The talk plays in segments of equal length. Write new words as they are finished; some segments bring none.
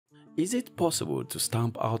Is it possible to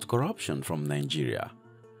stamp out corruption from Nigeria?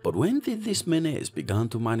 But when did this menace begin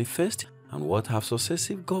to manifest, and what have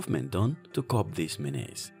successive governments done to curb this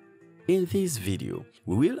menace? In this video,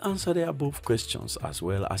 we will answer the above questions as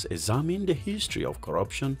well as examine the history of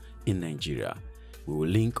corruption in Nigeria. We will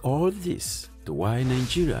link all this to why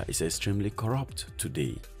Nigeria is extremely corrupt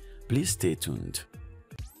today. Please stay tuned.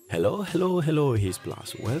 Hello,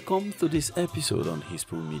 Hisplus. Welcome to this episode on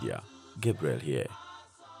Hispo Media. Gabriel here.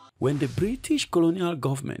 When the British colonial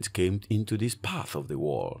government came into this part of the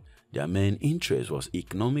world, their main interest was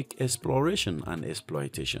economic exploration and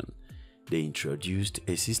exploitation. They introduced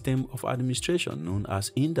a system of administration known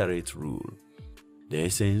as Indirect Rule. The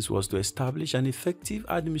essence was to establish an effective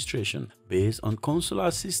administration based on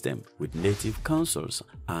consular system with native councils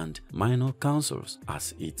and minor councils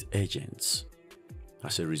as its agents.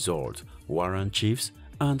 As a result, warrant chiefs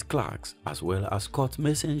and clerks as well as court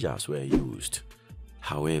messengers were used.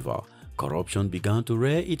 However, corruption began to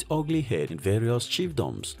rear its ugly head in various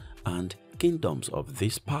chiefdoms and kingdoms of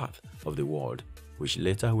this part of the world, which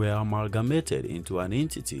later were amalgamated into an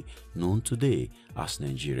entity known today as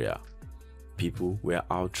Nigeria. People were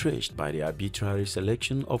outraged by the arbitrary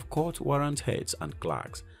selection of court warrant heads and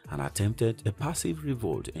clerks and attempted a passive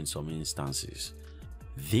revolt in some instances.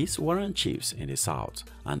 These warrant chiefs in the south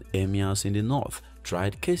and emirs in the north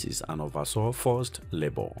tried cases and oversaw forced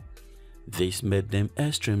labor. This made them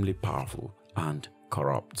extremely powerful and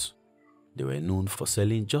corrupt. They were known for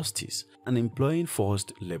selling justice and employing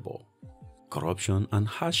forced labor. Corruption and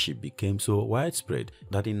hardship became so widespread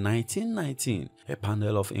that in 1919, a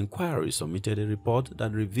panel of inquiry submitted a report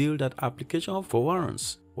that revealed that application for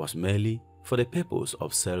warrants was merely for the purpose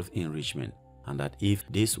of self-enrichment, and that if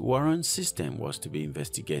this warrant system was to be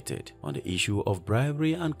investigated on the issue of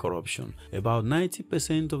bribery and corruption, about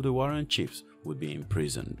 90% of the warrant chiefs would be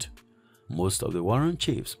imprisoned. Most of the warrant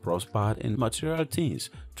chiefs prospered in material things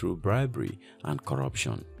through bribery and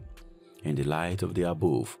corruption. In the light of the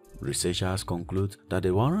above, researchers conclude that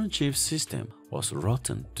the warrant chief system was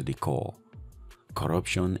rotten to the core.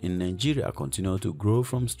 Corruption in Nigeria continued to grow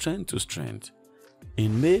from strength to strength.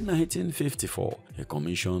 In May 1954, a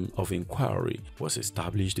commission of inquiry was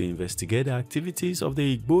established to investigate the activities of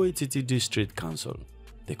the Igbo-Etiti District Council.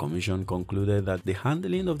 The commission concluded that the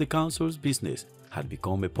handling of the council's business had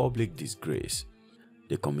become a public disgrace.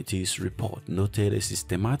 The committee's report noted a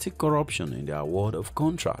systematic corruption in the award of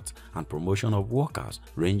contracts and promotion of workers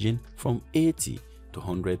ranging from 80 to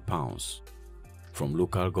 100 pounds. From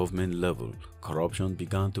local government level, corruption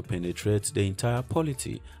began to penetrate the entire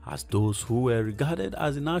polity, as those who were regarded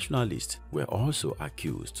as nationalists were also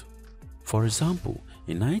accused. For example,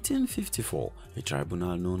 in 1954, a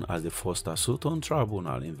tribunal known as the Foster Sutton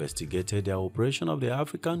Tribunal investigated the operation of the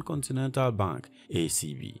African Continental Bank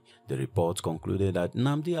 (ACB). The report concluded that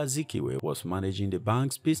Nnamdi Azikiwe was managing the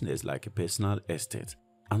bank's business like a personal estate,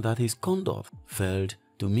 and that his conduct failed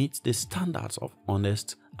to meet the standards of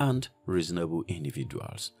honest and reasonable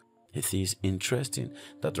individuals. It is interesting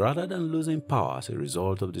that rather than losing power as a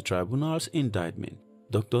result of the tribunal's indictment,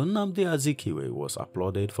 Dr. Nnamdi Azikiwe was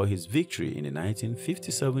applauded for his victory in the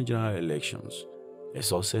 1957 general elections, a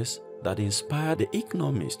success that inspired the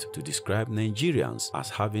economists to describe Nigerians as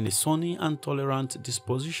having a sunny and tolerant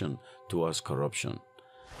disposition towards corruption.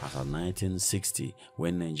 As of 1960,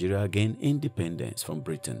 when Nigeria gained independence from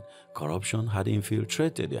Britain, corruption had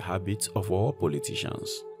infiltrated the habits of all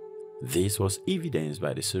politicians. This was evidenced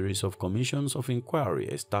by the series of commissions of inquiry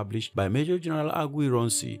established by Major General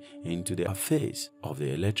Aguiyi into the affairs of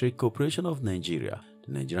the Electric Corporation of Nigeria,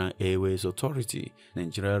 the Nigerian Airways Authority,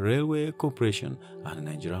 Nigeria Railway Corporation, and the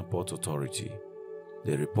Nigerian Port Authority.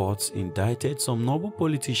 The reports indicted some noble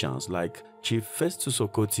politicians like Chief Festus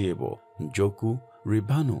Okotie-Eboh, Njoku,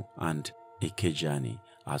 Ribanu, and Ikejani,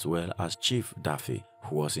 as well as Chief Daffy,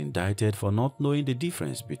 who was indicted for not knowing the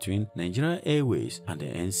difference between Nigeria Airways and the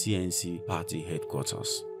NCNC party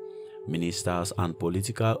headquarters. Ministers and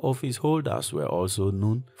political office holders were also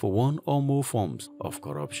known for one or more forms of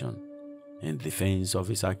corruption. In defense of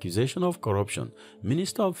his accusation of corruption,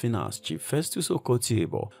 Minister of Finance Chief Festus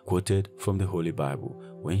Okotie-Eboh quoted from the Holy Bible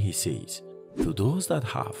when he says, "To those that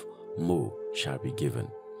have, more shall be given,"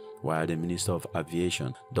 while the Minister of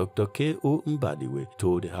Aviation, Dr. K.O. Mbadiwe,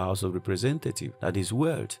 told the House of Representatives that his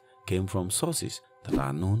wealth came from sources that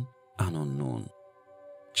are known and unknown.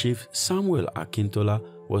 Chief Samuel Akintola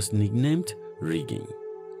was nicknamed Rigging.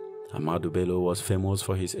 Ahmadu Bello was famous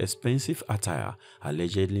for his expensive attire,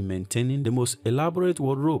 allegedly maintaining the most elaborate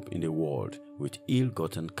wardrobe in the world with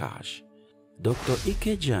ill-gotten cash. Dr.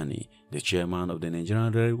 Ikejani, the chairman of the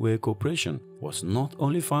Nigerian Railway Corporation, was not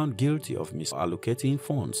only found guilty of misallocating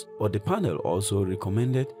funds, but the panel also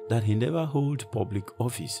recommended that he never hold public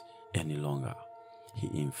office any longer. He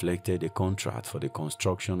inflicted a contract for the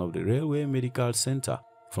construction of the Railway Medical Center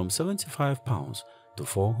from £75 to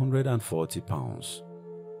 £440.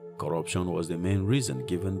 Corruption was the main reason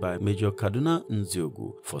given by Major Kaduna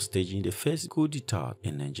Nziogu for staging the first coup d'etat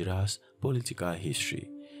in Nigeria's political history.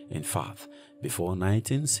 In fact, before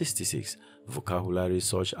 1966, vocabulary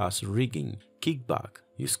such as rigging, kickback,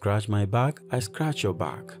 you scratch my back, I scratch your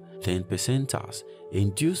back, 10%ers,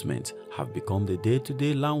 inducement have become the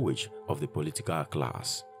day-to-day language of the political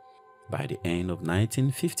class. By the end of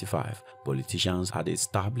 1955, politicians had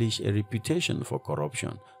established a reputation for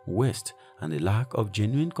corruption, waste, and a lack of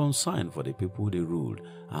genuine concern for the people they ruled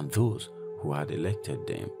and those who had elected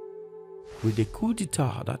them. With the coup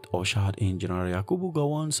d'etat that ushered in General Yakubu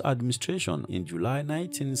Gowon's administration in July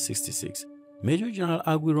 1966, Major General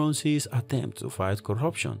Aguironsi's attempt to fight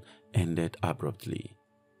corruption ended abruptly.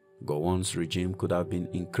 Gowon's regime could have been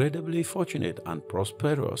incredibly fortunate and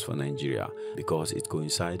prosperous for Nigeria because it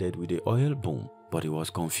coincided with the oil boom, but he was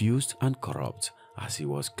confused and corrupt as he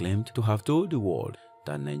was claimed to have told the world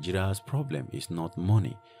that Nigeria's problem is not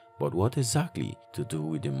money, but what exactly to do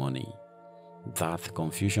with the money. That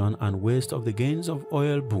confusion and waste of the gains of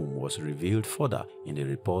oil boom was revealed further in the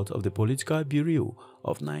report of the Political Bureau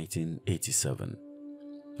of 1987.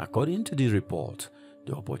 According to the report,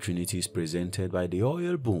 the opportunities presented by the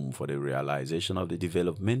oil boom for the realization of the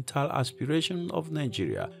developmental aspiration of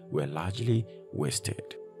Nigeria were largely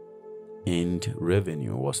wasted. And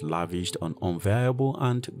revenue was lavished on unviable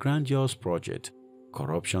and grandiose projects.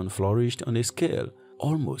 Corruption flourished on a scale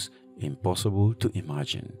almost impossible to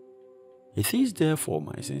imagine. It is therefore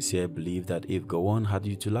my sincere belief that if Gowon had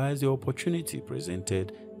utilized the opportunity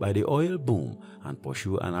presented by the oil boom and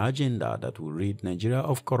pursued an agenda that would rid Nigeria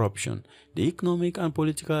of corruption, the economic and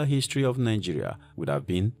political history of Nigeria would have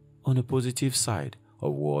been on the positive side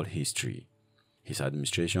of world history. His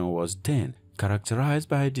administration was then characterized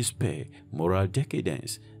by despair, moral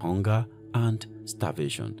decadence, hunger, and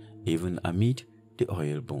starvation, even amid the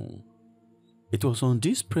oil boom. It was on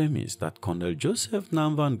this premise that Colonel Joseph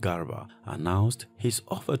Namvan Garba announced his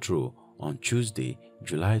overthrow on Tuesday,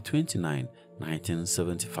 July 29,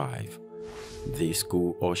 1975. This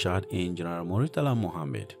coup ushered in General Murtala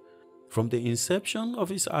Mohammed. From the inception of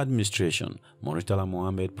his administration, Murtala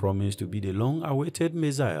Mohammed promised to be the long-awaited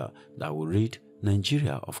messiah that would rid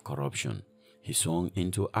Nigeria of corruption. He swung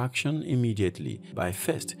into action immediately by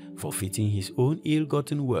first forfeiting his own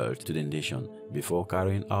ill-gotten wealth to the nation before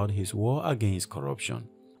carrying out his war against corruption.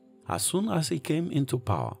 As soon as he came into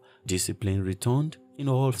power, discipline returned in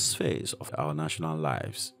all spheres of our national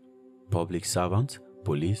lives. Public servants,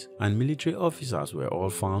 police, and military officers were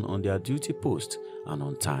all found on their duty posts and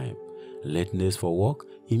on time. Lateness for work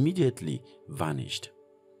immediately vanished.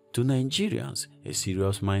 To Nigerians, a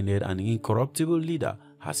serious-minded and incorruptible leader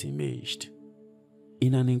has emerged.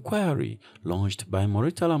 In an inquiry launched by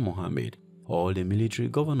Murtala Mohammed, all the military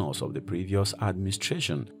governors of the previous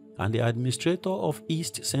administration and the administrator of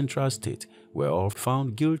East Central State were all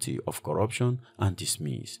found guilty of corruption and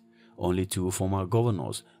dismissed. Only two former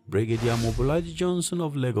governors, Brigadier Mobolaji Johnson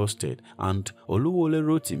of Lagos State and Oluwole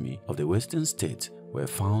Rotimi of the Western State, were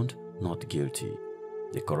found not guilty.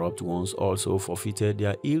 The corrupt ones also forfeited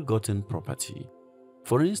their ill-gotten property.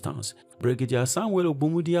 For instance, Brigadier Samuel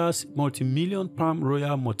Ogbumudia's multi-million Palm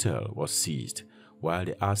Royal Motel was seized, while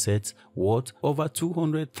the assets worth over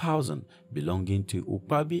 200,000 belonging to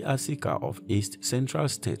Ukpabi Asika of East Central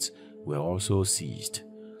States were also seized.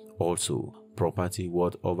 Also, property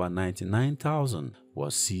worth over 99,000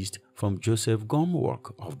 was seized from Joseph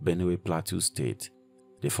Gomwork of Benue Plateau State.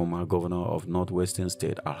 The former governor of Northwestern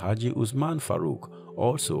State, Alhaji Usman Farouk,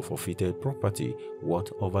 also forfeited property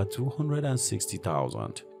worth over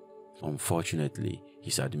 260,000. Unfortunately,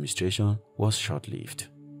 his administration was short-lived.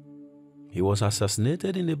 He was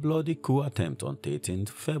assassinated in a bloody coup attempt on 13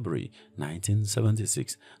 February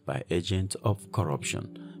 1976 by agents of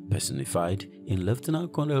corruption, personified in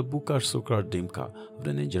Lieutenant Colonel Bukar Sokar Dimka of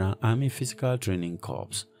the Nigerian Army Physical Training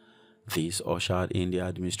Corps. This ushered in the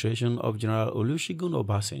administration of General Olusegun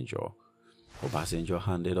Obasanjo. Obasanjo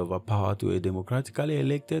handed over power to a democratically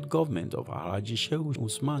elected government of Alhaji Shehu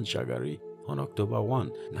Usman Shagari on October 1,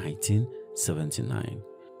 1979.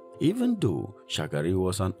 Even though Shagari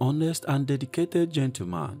was an honest and dedicated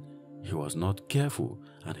gentleman, he was not careful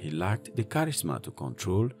and he lacked the charisma to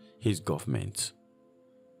control his government.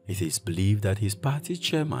 It is believed that his party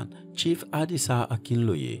chairman, Chief Adisa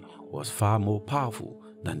Akinloye, was far more powerful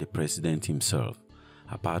than the president himself.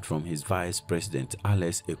 Apart from his vice president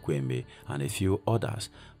Alex Ekweme and a few others,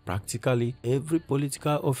 practically every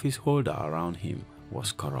political office holder around him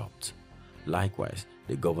was corrupt. Likewise,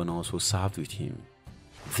 the governors who served with him.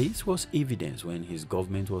 This was evident when his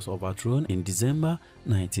government was overthrown in December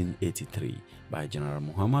 1983 by General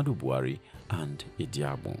Muhammadu Buhari and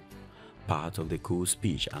Idiagbon. Part of the coup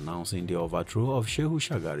speech announcing the overthrow of Shehu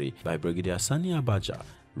Shagari by Brigadier Sani Abacha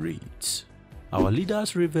reads, "Our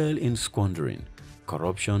leaders revel in squandering,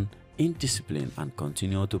 corruption, indiscipline and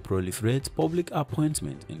continue to proliferate public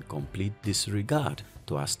appointment in complete disregard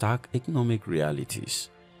to our stark economic realities.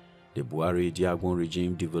 The Buhari-Idiagbon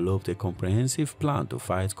regime developed a comprehensive plan to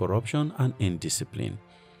fight corruption and indiscipline.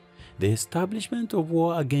 The establishment of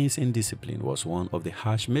war against indiscipline was one of the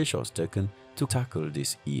harsh measures taken to tackle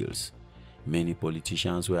these ills. Many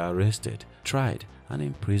politicians were arrested, tried, and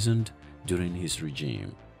imprisoned during his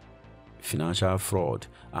regime. Financial fraud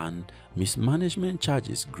and mismanagement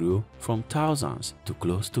charges grew from thousands to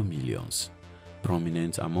close to millions.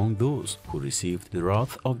 Prominent among those who received the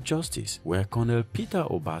wrath of justice were Colonel Peter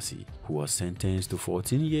Obasi, who was sentenced to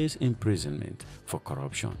 14 years imprisonment for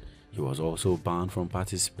corruption. He was also banned from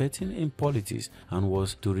participating in politics and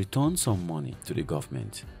was to return some money to the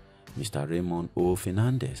government. Mr. Raymond O.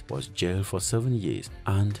 Fernandez was jailed for 7 years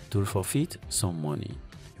and to forfeit some money.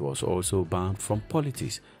 He was also banned from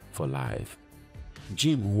politics for life.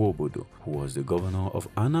 Jim Nwobodo, who was the governor of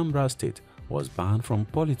Anambra State, was banned from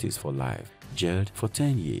politics for life, jailed for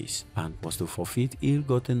 10 years, and was to forfeit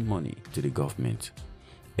ill-gotten money to the government.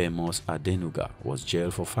 Amos Adenuga was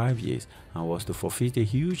jailed for 5 years and was to forfeit a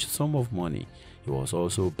huge sum of money. He was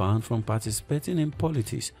also banned from participating in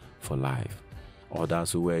politics for life.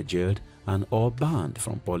 Others who were jailed and or banned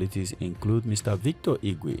from politics include Mr. Victor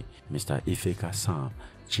Igwe, Mr. Ife Sam,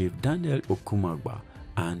 Chief Daniel Okumagba,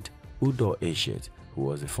 and Udo Eshet, who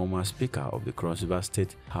was the former Speaker of the Cross River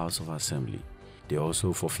State House of Assembly. They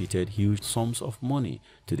also forfeited huge sums of money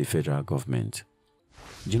to the federal government.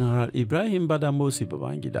 General Ibrahim Badamasi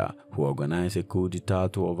Babangida, who organized a coup d'etat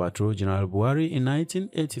to overthrow General Buhari in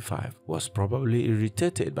 1985, was probably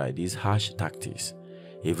irritated by these harsh tactics.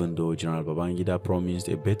 Even though General Babangida promised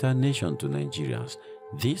a better nation to Nigerians,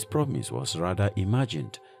 this promise was rather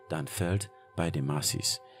imagined than felt by the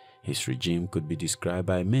masses. His regime could be described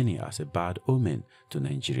by many as a bad omen to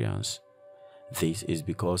Nigerians. This is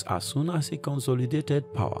because as soon as he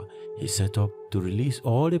consolidated power, he set up to release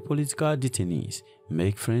all the political detainees,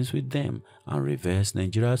 make friends with them, and reverse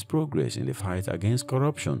Nigeria's progress in the fight against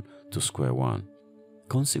corruption to square one.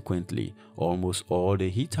 Consequently, almost all the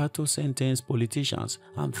hitherto sentenced politicians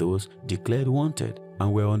and those declared wanted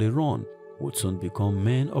and were on the run would soon become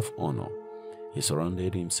men of honor. He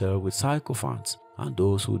surrounded himself with sycophants, and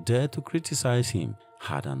those who dared to criticize him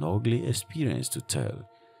had an ugly experience to tell.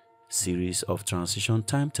 Series of transition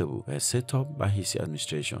timetables were set up by his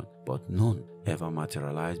administration, but none ever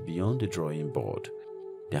materialized beyond the drawing board.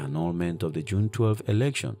 The annulment of the June 12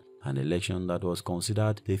 election, an election that was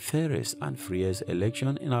considered the fairest and freest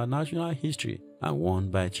election in our national history and won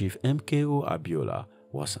by Chief MKO Abiola,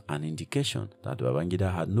 was an indication that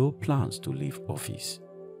Babangida had no plans to leave office.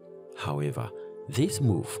 However, this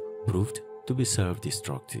move proved to be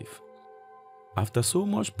self-destructive. After so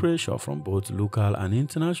much pressure from both local and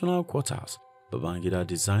international quarters, Babangida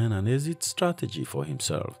designed an exit strategy for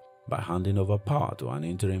himself by handing over power to an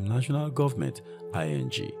interim national government,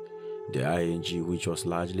 ING. The ING, which was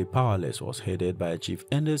largely powerless, was headed by Chief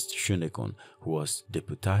Ernest Shunekon, who was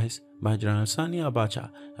deputized by General Sani Abacha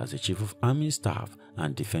as the Chief of Army Staff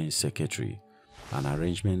and Defense Secretary, an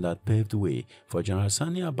arrangement that paved the way for General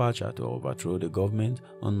Sani Abacha to overthrow the government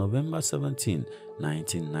on November 17,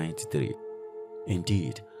 1993.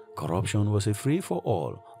 Indeed, corruption was a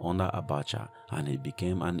free-for-all under Abacha, and he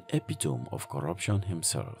became an epitome of corruption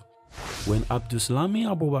himself. When Abdulsalami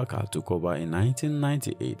Abubakar took over in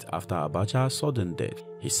 1998 after Abacha's sudden death,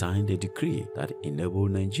 he signed a decree that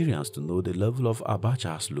enabled Nigerians to know the level of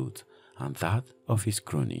Abacha's loot and that of his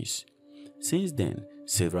cronies. Since then,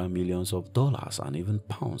 several millions of dollars and even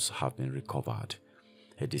pounds have been recovered.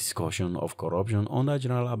 A discussion of corruption under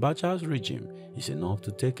General Abacha's regime is enough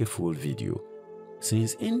to take a full video.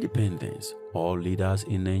 Since independence, all leaders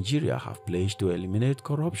in Nigeria have pledged to eliminate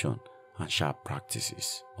corruption and sharp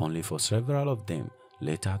practices, only for several of them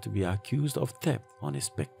later to be accused of theft on a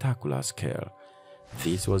spectacular scale.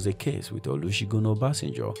 This was the case with Olusegun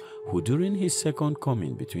Obasanjo, who during his second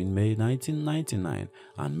coming between May 1999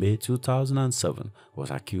 and May 2007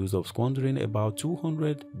 was accused of squandering about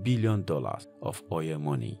 $200 billion of oil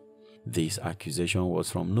money. This accusation was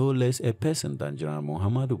from no less a person than General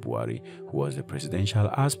Muhammadu Buhari, who was the presidential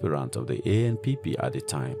aspirant of the ANPP at the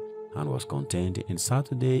time. and was contained in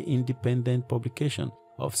Saturday Independent publication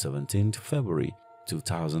of 17th February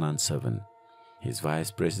 2007. His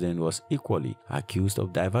vice president was equally accused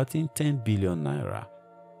of diverting 10 billion naira.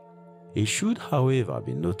 It should, however,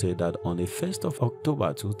 be noted that on the 1st of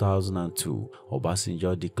October 2002,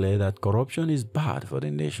 Obasanjo declared that corruption is bad for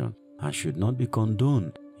the nation and should not be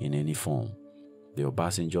condoned in any form. The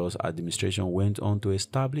Obasanjo's administration went on to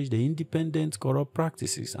establish the Independent Corrupt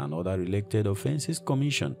Practices and Other Related Offences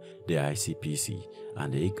Commission, the ICPC,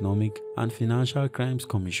 and the Economic and Financial Crimes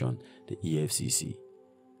Commission, the EFCC.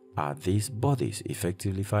 Are these bodies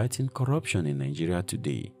effectively fighting corruption in Nigeria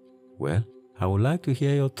today? Well, I would like to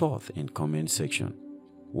hear your thoughts in comment section.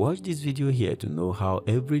 Watch this video here to know how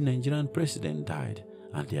every Nigerian president died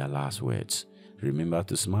and their last words. Remember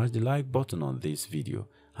to smash the like button on this video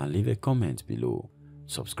and leave a comment below.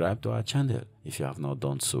 Subscribe to our channel if you have not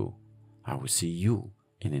done so. I will see you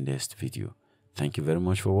in the next video. Thank you very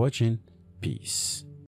much for watching. Peace.